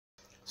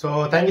So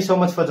thank you so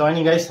much for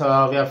joining, guys.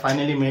 We have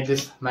finally made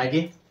this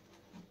Maggie.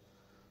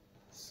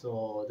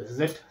 So this is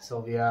it.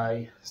 So we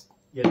are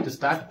yet to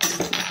start.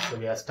 So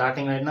we are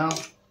starting right now.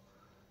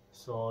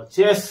 So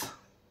cheers.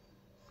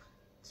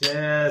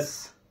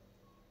 Cheers.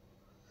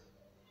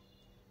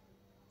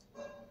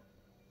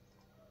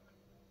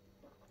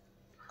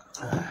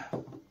 I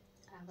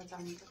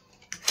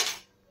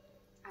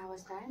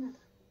was dying.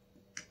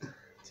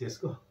 Cheers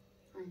go.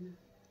 I know.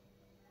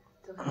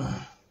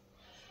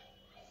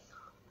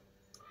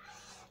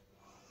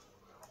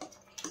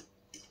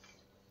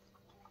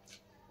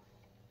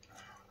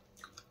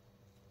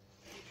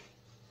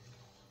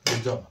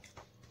 Good job.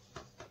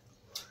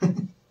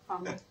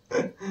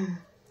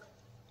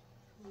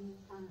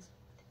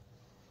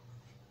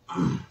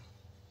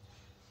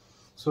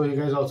 So you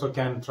guys also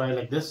can try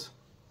like this.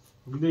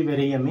 It will be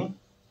very yummy.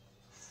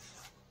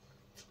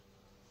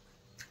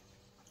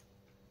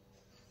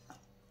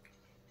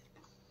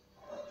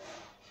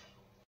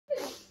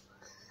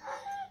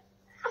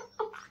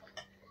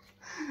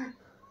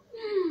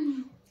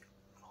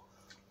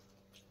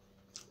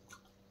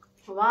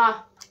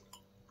 Wow.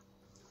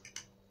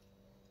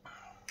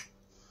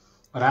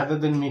 Rather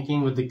than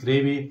making with the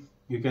gravy,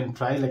 you can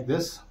try like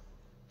this.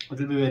 It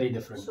will be very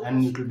different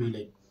and it will be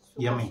like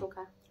yummy,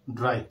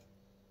 dry.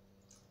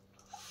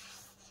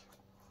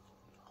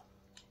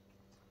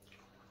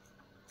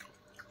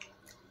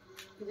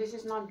 This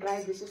is not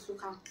dry, this is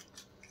suka.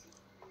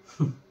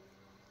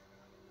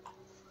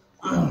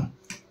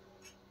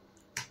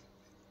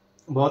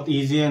 बहुत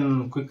easy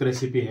and quick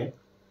recipe है,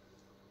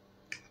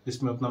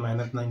 इसमें उतना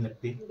मेहनत नहीं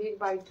लगती,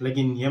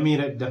 लेकिन yummy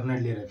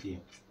definitely रहती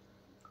है.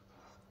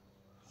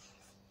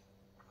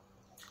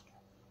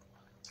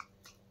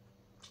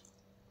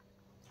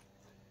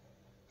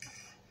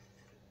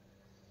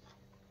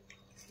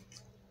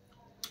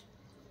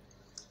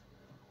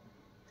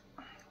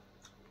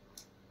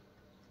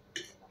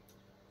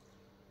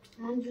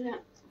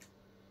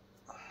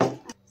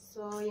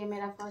 So ये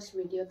मेरा फर्स्ट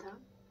वीडियो था,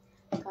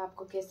 तो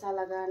आपको कैसा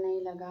लगा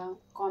नहीं लगा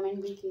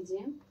कमेंट भी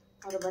कीजिए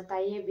और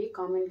बताइए भी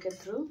कमेंट के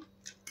थ्रू.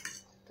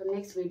 तो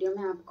नेक्स्ट वीडियो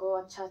में आपको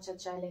अच्छा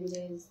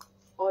चैलेंजेस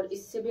और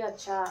इससे भी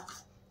अच्छा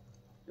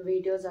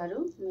वीडियोस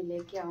मैं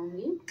लेके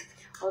आऊँगी.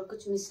 और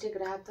कुछ मिस्टेक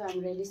रहा तो I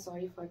am really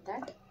sorry for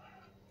that.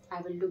 I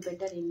will do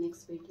better in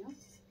next video.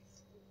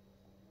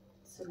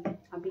 सो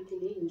अभी के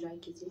लिए एंजॉय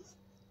कीजिए.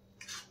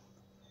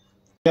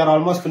 We are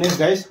almost finished,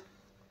 guys.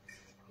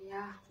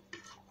 Yeah.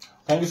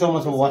 Thank you so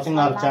much for watching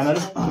our channel.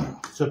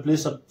 So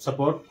please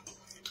support,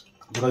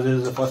 because this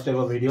is the first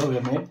ever video we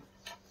have made.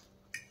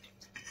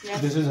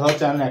 Yes. This is her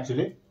channel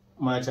actually.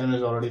 My channel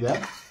is already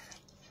there.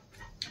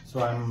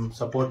 So I'm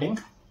supporting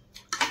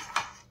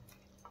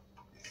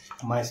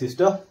my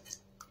sister.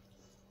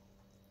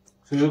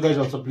 So you guys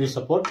also please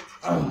support.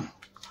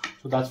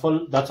 So that's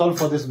all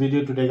for this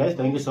video today, guys.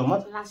 Thank you so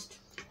much. Last.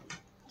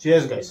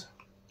 Cheers, guys.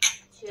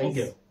 Cheers. Thank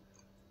you.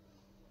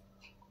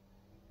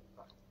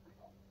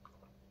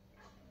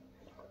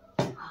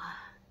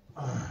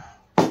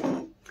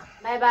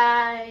 Bye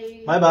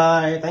bye. Bye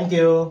bye. Thank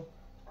you.